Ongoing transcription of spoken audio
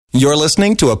You're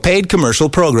listening to a paid commercial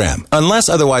program. Unless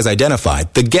otherwise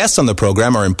identified, the guests on the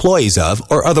program are employees of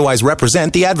or otherwise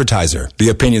represent the advertiser. The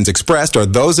opinions expressed are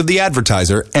those of the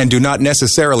advertiser and do not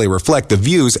necessarily reflect the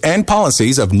views and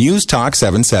policies of News Talk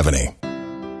 770.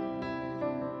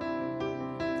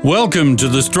 Welcome to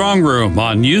the Strong Room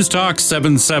on News Talk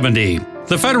 770.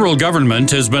 The federal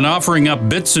government has been offering up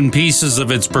bits and pieces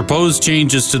of its proposed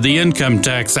changes to the Income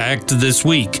Tax Act this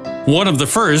week. One of the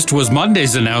first was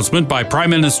Monday's announcement by Prime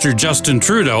Minister Justin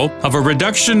Trudeau of a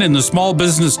reduction in the small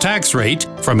business tax rate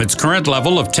from its current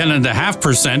level of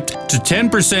 10.5% to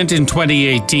 10% in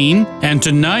 2018 and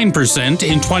to 9%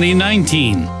 in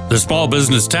 2019. The small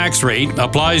business tax rate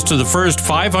applies to the first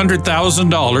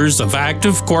 $500,000 of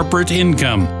active corporate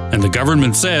income, and the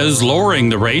government says lowering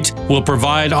the rate will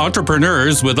provide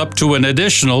entrepreneurs with up to an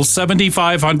additional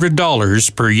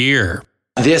 $7,500 per year.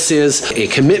 This is a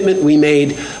commitment we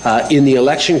made in the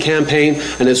election campaign,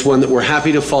 and it's one that we're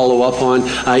happy to follow up on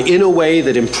in a way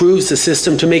that improves the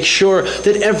system to make sure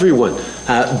that everyone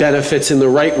benefits in the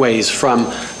right ways from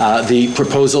the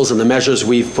proposals and the measures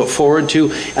we've put forward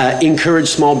to encourage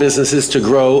small businesses to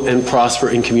grow and prosper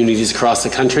in communities across the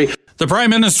country. The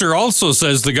Prime Minister also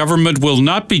says the government will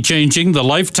not be changing the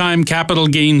lifetime capital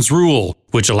gains rule,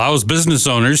 which allows business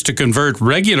owners to convert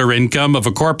regular income of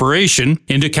a corporation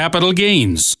into capital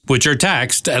gains, which are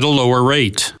taxed at a lower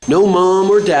rate. No mom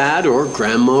or dad or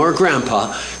grandma or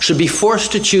grandpa should be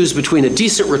forced to choose between a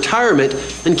decent retirement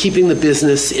and keeping the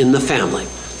business in the family.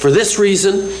 For this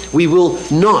reason, we will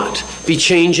not be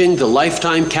changing the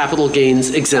lifetime capital gains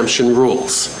exemption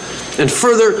rules. And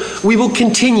further, we will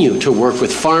continue to work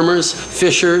with farmers,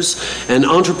 fishers, and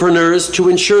entrepreneurs to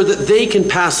ensure that they can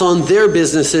pass on their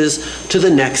businesses to the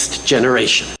next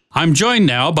generation. I'm joined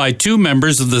now by two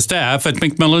members of the staff at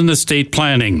Macmillan Estate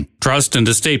Planning, Trust and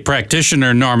Estate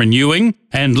Practitioner Norman Ewing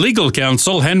and Legal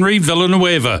Counsel Henry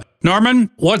Villeneueva. Norman,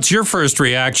 what's your first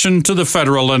reaction to the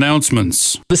federal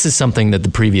announcements? This is something that the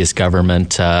previous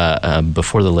government,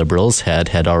 before the Liberals,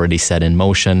 had already set in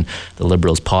motion. The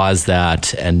Liberals paused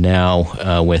that, and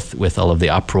now with all of the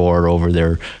uproar over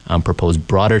their proposed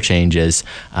broader changes,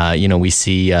 we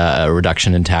see a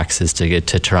reduction in taxes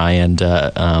to try and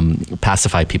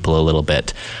pacify people a little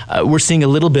bit. We're seeing a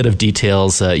little bit of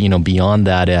details, beyond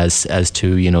that as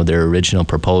to their original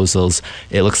proposals.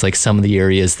 It looks like some of the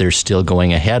areas they're still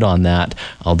going ahead on that,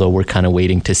 although we're kind of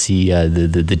waiting to see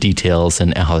the details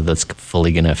and how that's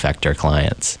fully going to affect our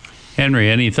clients.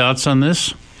 Henry, any thoughts on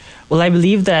this? Well, I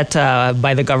believe that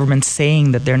by the government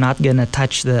saying that they're not going to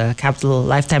touch the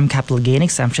lifetime capital gain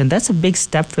exemption, that's a big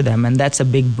step for them, and that's a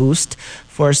big boost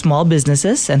for small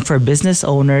businesses and for business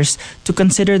owners to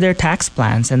consider their tax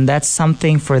plans, and that's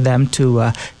something for them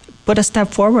to put a step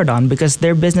forward on, because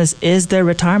their business is their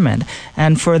retirement.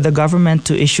 And for the government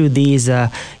to issue these,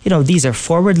 these are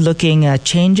forward-looking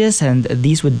changes, and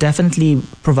these would definitely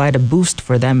provide a boost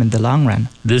for them in the long run.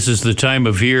 This is the time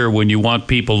of year when you want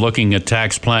people looking at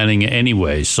tax planning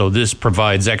anyway, so this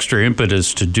provides extra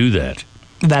impetus to do that.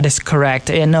 That is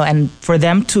correct. And for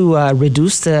them to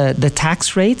reduce the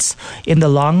tax rates in the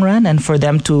long run, and for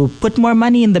them to put more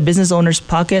money in the business owner's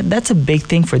pocket, that's a big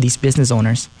thing for these business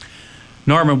owners.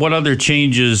 Norman, what other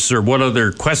changes or what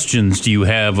other questions do you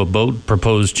have about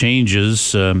proposed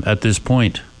changes at this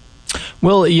point?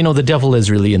 Well, the devil is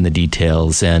really in the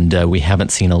details, and we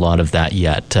haven't seen a lot of that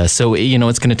yet. So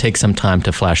it's going to take some time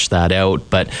to flesh that out.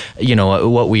 But,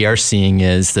 what we are seeing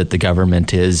is that the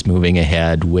government is moving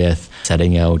ahead with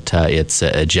setting out its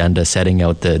agenda, setting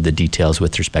out the details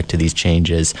with respect to these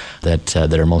changes that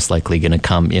are most likely going to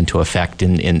come into effect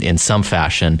in some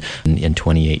fashion in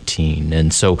 2018.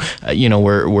 And so,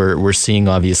 we're seeing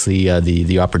obviously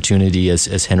the opportunity,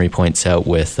 as Henry points out,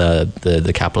 with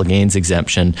the capital gains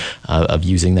exemption of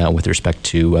using that with respect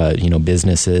to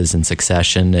businesses and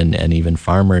succession and even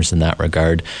farmers in that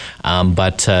regard.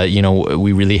 But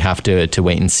we really have to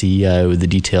wait and see the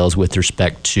details with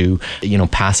respect to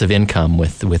passive income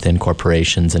within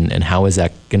corporations and how is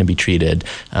that going to be treated.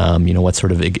 What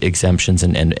sort of exemptions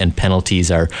and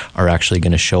penalties are actually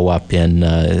going to show up in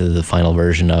the final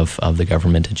version of the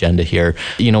government agenda here.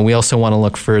 We also want to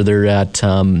look further at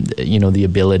the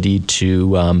ability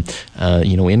to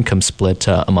income split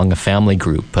among a family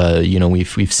group.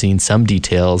 We've seen some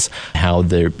details how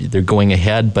they're going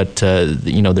ahead, but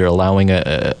they're allowing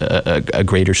a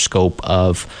greater scope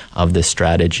of this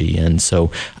strategy, and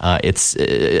so I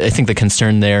think the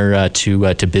concern there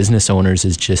to business owners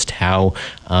is just how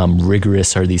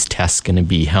rigorous are these tests going to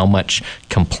be, how much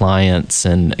compliance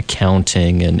and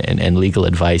accounting and legal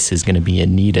advice is going to be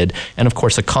needed, and of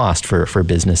course a cost for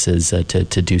businesses to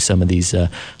do some of these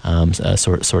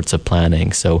sorts of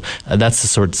planning. So that's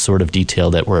the sort of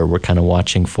detail that we're kind of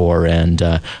watching for, and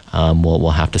we'll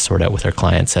have to sort out with our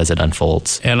clients as it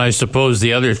unfolds. And I suppose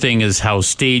the other thing is how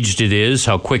staged it is,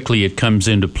 how quickly it comes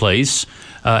into place.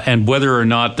 And whether or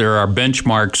not there are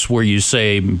benchmarks where you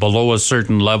say below a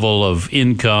certain level of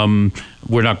income,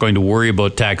 we're not going to worry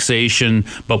about taxation,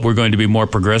 but we're going to be more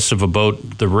progressive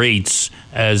about the rates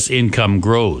as income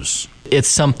grows. It's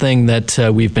something that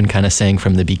we've been kind of saying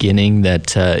from the beginning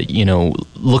that,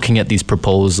 looking at these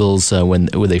proposals when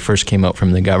they first came out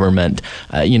from the government,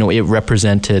 it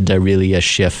represented really a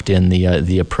shift in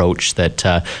the approach that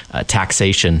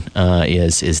taxation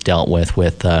is dealt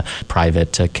with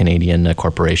private Canadian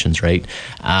corporations, right?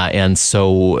 And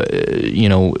so,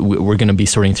 we're going to be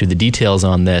sorting through the details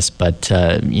on this, but,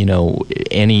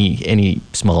 any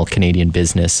small Canadian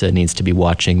business needs to be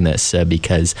watching this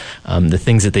because the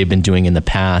things that they've been doing in the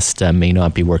past may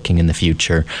not be working in the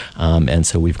future, and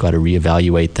so we've got to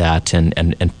reevaluate that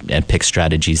and pick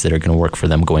strategies that are going to work for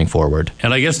them going forward.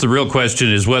 And I guess the real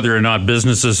question is whether or not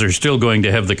businesses are still going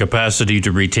to have the capacity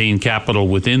to retain capital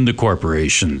within the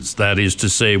corporations. That is to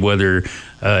say, whether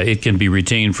it can be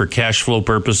retained for cash flow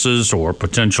purposes or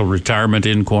potential retirement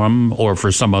income or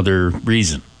for some other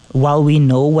reason. While we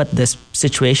know what this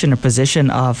situation or position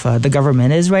of the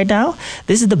government is right now,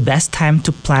 this is the best time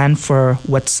to plan for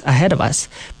what's ahead of us,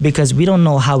 because we don't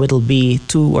know how it'll be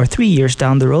 2 or 3 years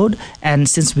down the road. And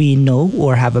since we know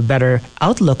or have a better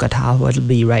outlook at how it'll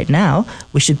be right now,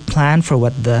 we should plan for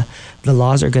what the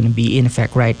laws are going to be in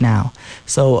effect right now.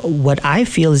 So what I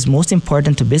feel is most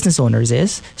important to business owners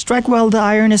is strike while the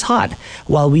iron is hot.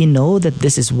 While we know that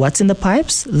this is what's in the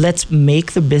pipes, let's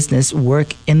make the business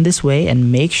work in this way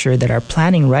and make sure that our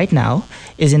planning right now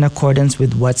is in accordance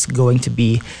with what's going to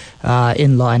be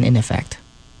in law and in effect.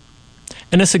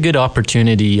 And it's a good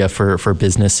opportunity for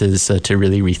businesses to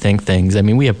really rethink things. I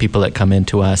mean, we have people that come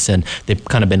into us and they've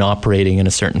kind of been operating in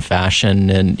a certain fashion,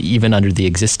 and even under the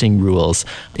existing rules,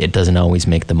 it doesn't always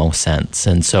make the most sense.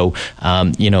 And so,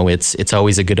 it's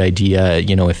always a good idea,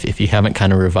 if you haven't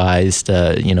kind of revised,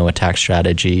 a tax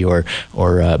strategy or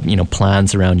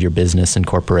plans around your business and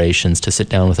corporations, to sit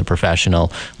down with a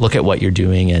professional, look at what you're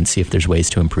doing and see if there's ways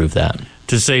to improve that.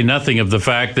 To say nothing of the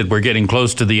fact that we're getting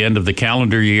close to the end of the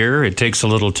calendar year. It takes a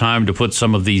little time to put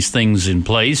some of these things in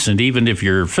place. And even if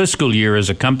your fiscal year as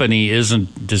a company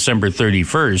isn't December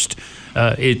 31st,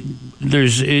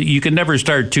 you can never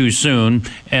start too soon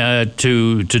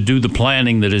to do the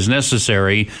planning that is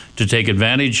necessary to take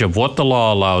advantage of what the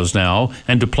law allows now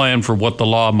and to plan for what the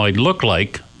law might look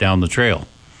like down the trail.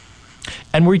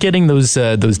 And we're getting those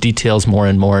details more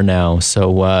and more now.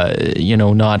 So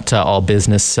not all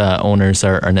business owners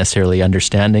are necessarily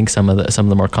understanding some of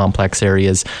the more complex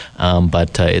areas,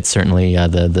 but it's certainly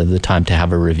the time to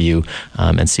have a review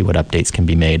and see what updates can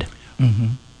be made. Mm-hmm.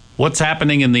 What's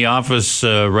happening in the office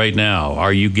right now?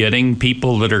 Are you getting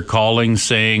people that are calling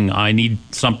saying, I need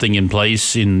something in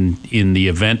place in the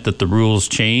event that the rules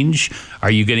change?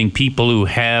 Are you getting people who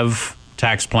have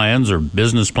tax plans or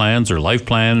business plans or life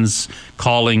plans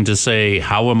calling to say,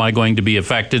 how am I going to be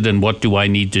affected and what do I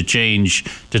need to change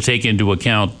to take into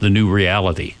account the new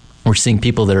reality? We're seeing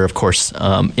people that are, of course,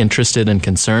 interested and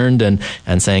concerned and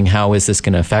saying, how is this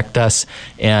going to affect us?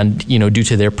 And, due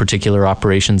to their particular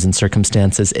operations and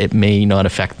circumstances, it may not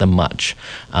affect them much.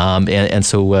 And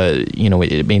so,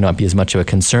 it may not be as much of a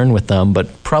concern with them,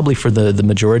 but probably for the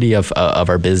majority of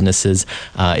our businesses,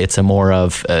 it's a more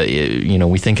of,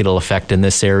 we think it'll affect in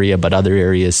this area, but other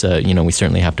areas, we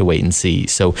certainly have to wait and see.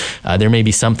 So there may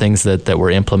be some things that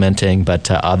we're implementing, but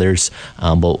others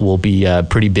will be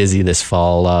pretty busy this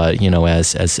fall,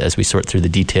 as we sort through the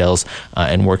details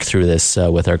and work through this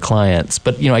with our clients.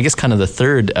 But, I guess kind of the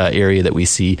third area that we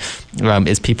see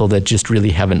is people that just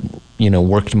really haven't,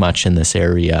 worked much in this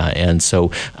area. And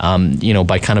so,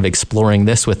 by kind of exploring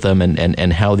this with them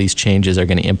and how these changes are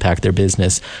going to impact their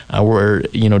business, we're,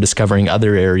 discovering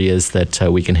other areas that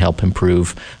we can help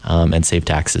improve and save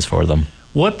taxes for them.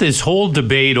 What this whole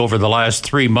debate over the last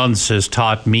 3 months has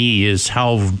taught me is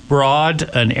how broad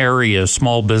an area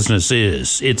small business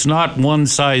is. It's not one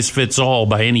size fits all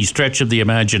by any stretch of the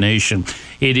imagination.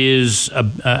 It is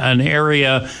an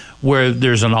area where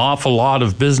there's an awful lot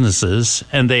of businesses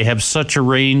and they have such a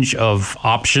range of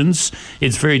options.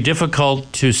 It's very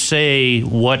difficult to say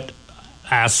what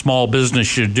a small business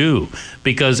should do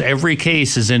because every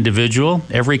case is individual,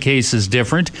 every case is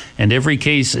different, and every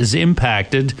case is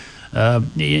impacted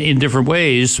in different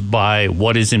ways by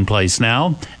what is in place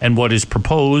now and what is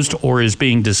proposed or is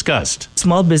being discussed.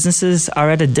 Small businesses are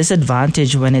at a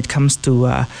disadvantage when it comes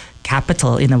to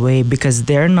capital in a way, because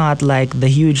they're not like the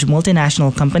huge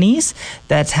multinational companies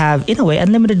that have, in a way,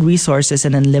 unlimited resources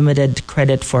and unlimited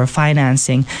credit for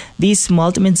financing. These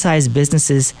small to mid-sized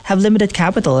businesses have limited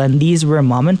capital, and these were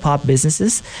mom and pop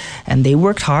businesses, and they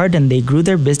worked hard and they grew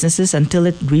their businesses until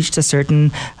it reached a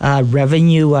certain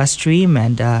revenue stream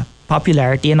and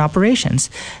popularity in operations.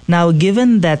 Now,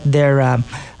 given that they're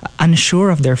unsure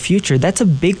of their future, that's a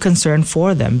big concern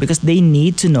for them, because they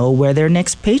need to know where their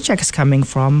next paycheck is coming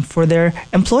from for their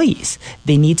employees.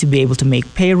 They need to be able to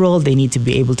make payroll, they need to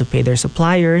be able to pay their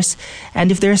suppliers, and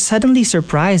if they're suddenly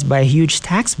surprised by a huge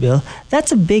tax bill,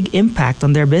 that's a big impact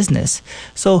on their business.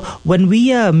 So when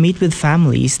we meet with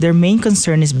families, their main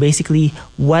concern is basically,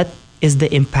 what is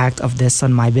the impact of this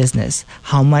on my business?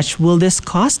 How much will this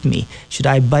cost me? Should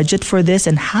I budget for this,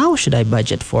 and how should I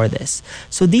budget for this?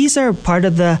 So these are part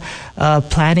of the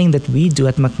planning that we do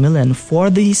at Macmillan for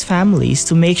these families,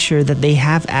 to make sure that they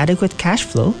have adequate cash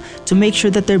flow, to make sure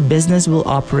that their business will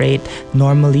operate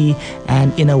normally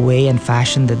and in a way and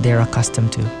fashion that they're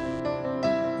accustomed to.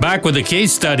 Back with a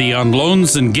case study on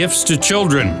loans and gifts to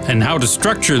children and how to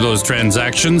structure those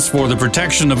transactions for the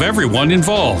protection of everyone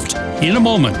involved. In a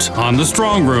moment on The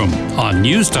Strong Room on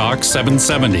News Talk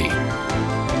 770.